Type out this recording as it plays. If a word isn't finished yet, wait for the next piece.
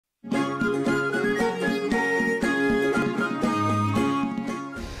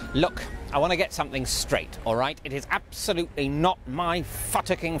Look, I want to get something straight, all right? It is absolutely not my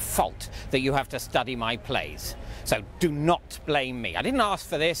futterking fault that you have to study my plays. So do not blame me. I didn't ask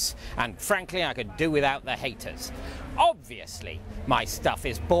for this, and frankly, I could do without the haters. Obviously, my stuff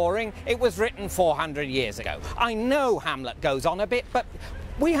is boring. It was written 400 years ago. I know Hamlet goes on a bit, but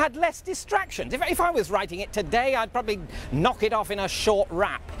we had less distractions. If I was writing it today, I'd probably knock it off in a short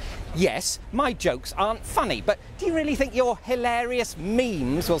rap. Yes, my jokes aren't funny, but do you really think your hilarious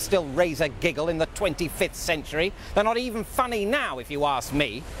memes will still raise a giggle in the 25th century? They're not even funny now, if you ask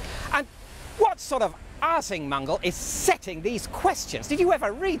me. And what sort of arsing-mungle is setting these questions? Did you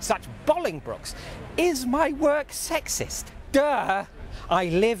ever read such Bollingbrookes? Is my work sexist? Duh! I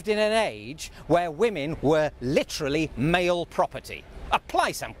lived in an age where women were literally male property.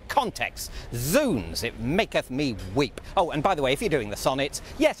 Apply some context. Zoons, it maketh me weep. Oh, and by the way, if you're doing the sonnets,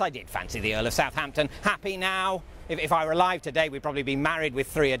 yes, I did fancy the Earl of Southampton. Happy now? If I were alive today, we'd probably be married with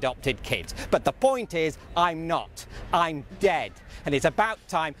 3 adopted kids. But the point is, I'm not. I'm dead. And it's about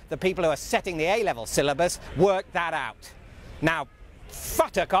time the people who are setting the A-level syllabus work that out. Now,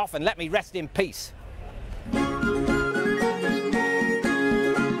 futtock off and let me rest in peace.